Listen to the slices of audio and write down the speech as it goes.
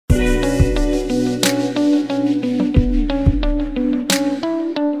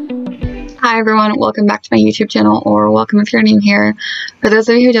Hi everyone, welcome back to my YouTube channel, or welcome if you're new here. For those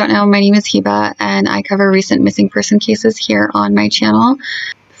of you who don't know, my name is Hiba and I cover recent missing person cases here on my channel.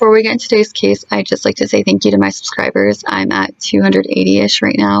 Before we get into today's case, I'd just like to say thank you to my subscribers. I'm at 280-ish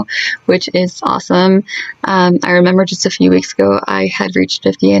right now, which is awesome. I remember just a few weeks ago I had reached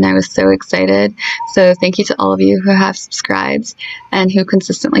 50 and I was so excited. So thank you to all of you who have subscribed and who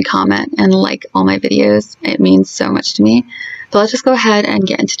consistently comment and like all my videos. It means so much to me. So let's just go ahead and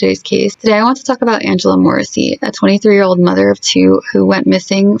get into today's case. Today I want to talk about Angela Morrisey, a 23-year-old mother of two who went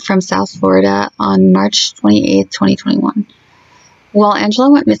missing from South Florida on March 28, 2021. While Angela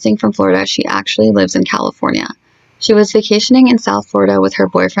went missing from Florida, she actually lives in California. She was vacationing in South Florida with her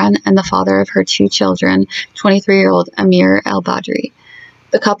boyfriend and the father of her two children, 23-year-old Amir El-Badry.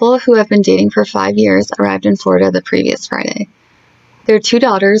 The couple, who have been dating for 5 years, arrived in Florida the previous Friday. Their two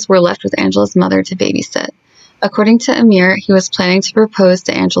daughters were left with Angela's mother to babysit. According to Amir, he was planning to propose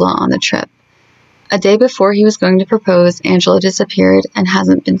to Angela on the trip. A day before he was going to propose, Angela disappeared and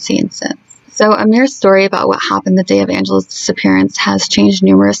hasn't been seen since. So Amir's story about what happened the day of Angela's disappearance has changed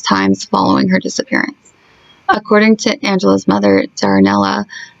numerous times following her disappearance. According to Angela's mother, Darnella,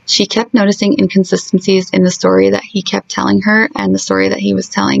 she kept noticing inconsistencies in the story that he kept telling her and the story that he was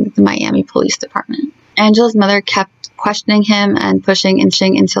telling the Miami Police Department. Angela's mother kept questioning him and pushing,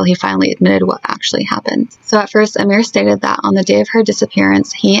 inching until he finally admitted what actually happened. So at first, Amir stated that on the day of her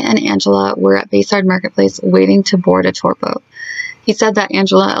disappearance, he and Angela were at Bayside Marketplace waiting to board a tour boat. He said that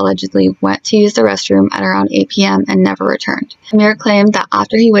Angela allegedly went to use the restroom at around 8 p.m. and never returned. Amir claimed that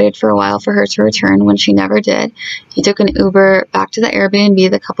after he waited for a while for her to return when she never did, he took an Uber back to the Airbnb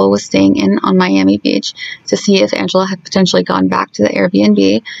the couple was staying in on Miami Beach to see if Angela had potentially gone back to the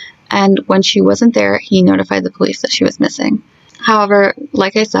Airbnb, and when she wasn't there, he notified the police that she was missing. However,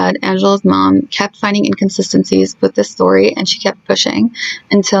 like I said, Angela's mom kept finding inconsistencies with this story and she kept pushing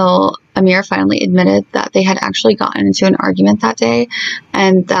until Amir finally admitted that they had actually gotten into an argument that day,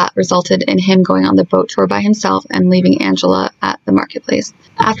 and that resulted in him going on the boat tour by himself and leaving Angela at the marketplace.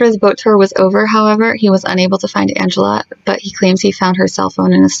 After the boat tour was over, however, he was unable to find Angela, but he claims he found her cell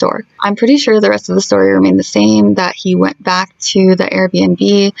phone in a store. I'm pretty sure the rest of the story remained the same, that he went back to the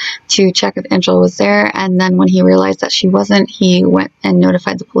Airbnb to check if Angela was there, and then when he realized that she wasn't, he went and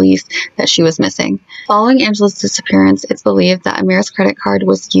notified the police that she was missing. Following Angela's disappearance, it's believed that Amir's credit card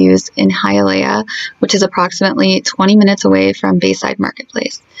was used in Hialeah, which is approximately 20 minutes away from Bayside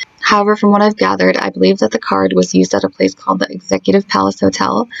Marketplace. However, from what I've gathered, I believe that the card was used at a place called the Executive Palace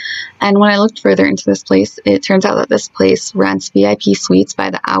Hotel, and when I looked further into this place, it turns out that this place rents VIP suites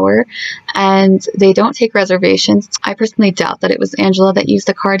by the hour, and they don't take reservations. I personally doubt that it was Angela that used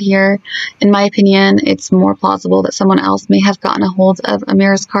the card here. In my opinion, it's more plausible that someone else may have gotten a hold of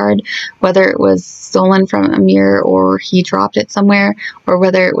Amir's card, whether it was stolen from Amir or he dropped it somewhere, or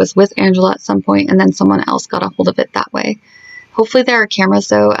whether it was with Angela at some point and then someone else got a hold of it that way. Hopefully there are cameras,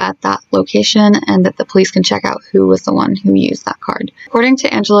 though, at that location and that the police can check out who was the one who used that card. According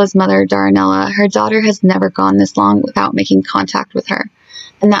to Angela's mother, Darnella, her daughter has never gone this long without making contact with her,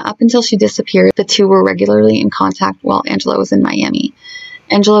 and that up until she disappeared, the two were regularly in contact while Angela was in Miami.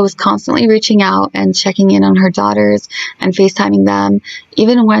 Angela was constantly reaching out and checking in on her daughters and FaceTiming them.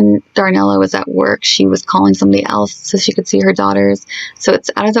 Even when Darnella was at work, she was calling somebody else so she could see her daughters. So it's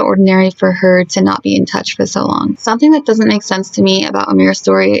out of the ordinary for her to not be in touch for so long. Something that doesn't make sense to me about Amir's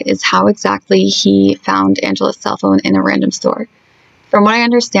story is how exactly he found Angela's cell phone in a random store. From what I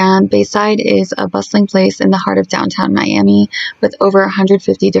understand, Bayside is a bustling place in the heart of downtown Miami with over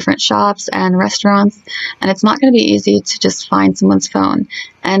 150 different shops and restaurants, and it's not going to be easy to just find someone's phone.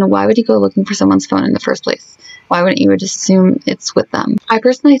 And why would you go looking for someone's phone in the first place? Why wouldn't you just assume it's with them? I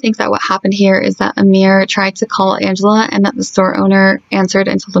personally think that what happened here is that Amir tried to call Angela and that the store owner answered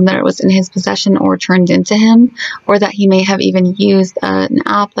and told him that it was in his possession or turned into him, or that he may have even used an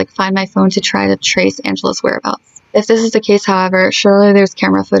app like Find My Phone to try to trace Angela's whereabouts. If this is the case, however, surely there's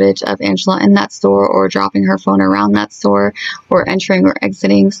camera footage of Angela in that store or dropping her phone around that store or entering or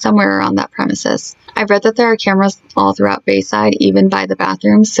exiting somewhere around that premises. I've read that there are cameras all throughout Bayside, even by the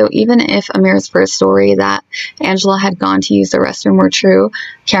bathrooms, so even if Amir's first story that Angela had gone to use the restroom were true,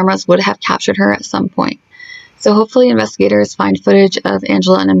 cameras would have captured her at some point. So hopefully investigators find footage of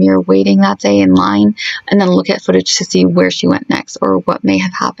Angela and Amir waiting that day in line and then look at footage to see where she went next or what may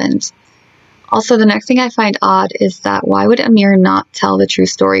have happened. Also, the next thing I find odd is that why would Amir not tell the true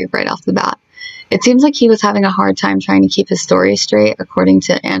story right off the bat? It seems like he was having a hard time trying to keep his story straight, according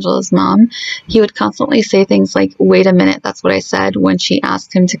to Angela's mom. He would constantly say things like, "Wait a minute, that's what I said," when she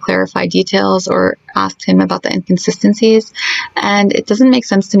asked him to clarify details or asked him about the inconsistencies, and it doesn't make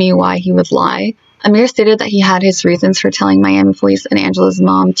sense to me why he would lie. Amir stated that he had his reasons for telling Miami police and Angela's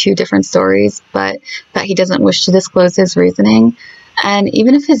mom two different stories, but that he doesn't wish to disclose his reasoning. And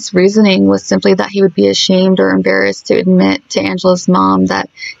even if his reasoning was simply that he would be ashamed or embarrassed to admit to Angela's mom that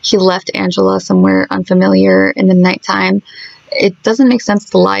he left Angela somewhere unfamiliar in the nighttime, it doesn't make sense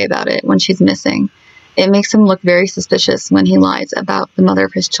to lie about it when she's missing. It makes him look very suspicious when he lies about the mother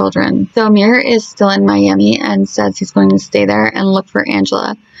of his children. So Amir is still in Miami and says he's going to stay there and look for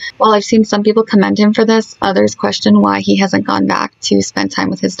Angela. While I've seen some people commend him for this, others question why he hasn't gone back to spend time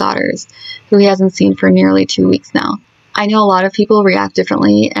with his daughters, who he hasn't seen for nearly 2 weeks now. I know a lot of people react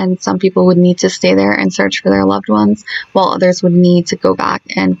differently, and some people would need to stay there and search for their loved ones, while others would need to go back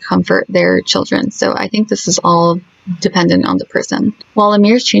and comfort their children. So I think this is all dependent on the person. While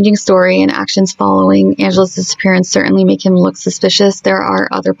Amir's changing story and actions following Angela's disappearance certainly make him look suspicious, there are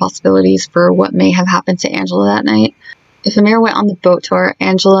other possibilities for what may have happened to Angela that night. If Amir went on the boat tour,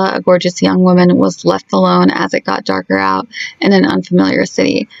 Angela, a gorgeous young woman, was left alone as it got darker out in an unfamiliar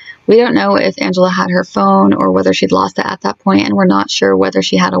city. We don't know if Angela had her phone or whether she'd lost it at that point, and we're not sure whether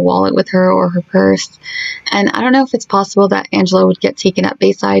she had a wallet with her or her purse. And I don't know if it's possible that Angela would get taken at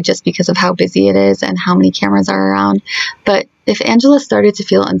Bayside just because of how busy it is and how many cameras are around. But if Angela started to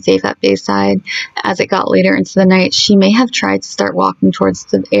feel unsafe at Bayside as it got later into the night, she may have tried to start walking towards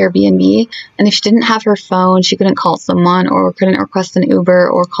the Airbnb. And if she didn't have her phone, she couldn't call someone or couldn't request an Uber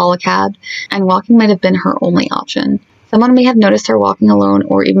or call a cab, and walking might have been her only option. Someone may have noticed her walking alone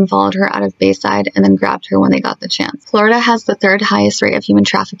or even followed her out of Bayside and then grabbed her when they got the chance. Florida has the 3rd highest rate of human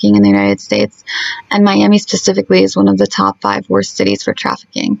trafficking in the United States, and Miami specifically is one of the top 5 worst cities for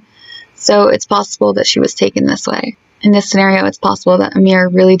trafficking. So it's possible that she was taken this way. In this scenario, it's possible that Amir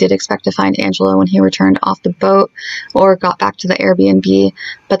really did expect to find Angela when he returned off the boat or got back to the Airbnb,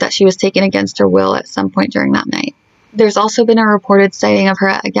 but that she was taken against her will at some point during that night. There's also been a reported sighting of her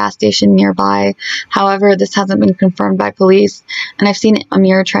at a gas station nearby. However, this hasn't been confirmed by police, and I've seen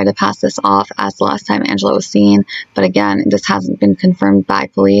Amir try to pass this off as the last time Angela was seen, but again, this hasn't been confirmed by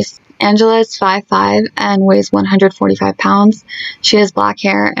police. Angela is 5'5" and weighs 145 pounds. She has black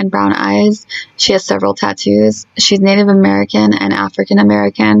hair and brown eyes. She has several tattoos. She's Native American and African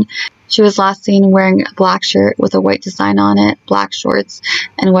American. She was last seen wearing a black shirt with a white design on it, black shorts,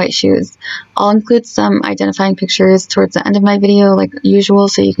 and white shoes. I'll include some identifying pictures towards the end of my video like usual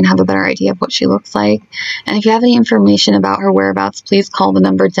so you can have a better idea of what she looks like. And if you have any information about her whereabouts, please call the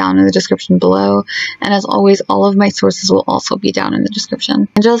number down in the description below. And as always, all of my sources will also be down in the description.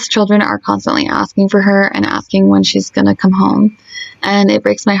 Angela's children are constantly asking for her and asking when she's gonna come home. And it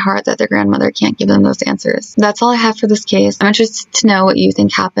breaks my heart that their grandmother can't give them those answers. That's all I have for this case. I'm interested to know what you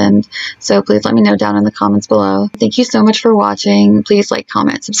think happened, so please let me know down in the comments below. Thank you so much for watching. Please like,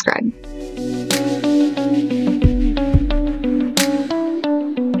 comment, subscribe.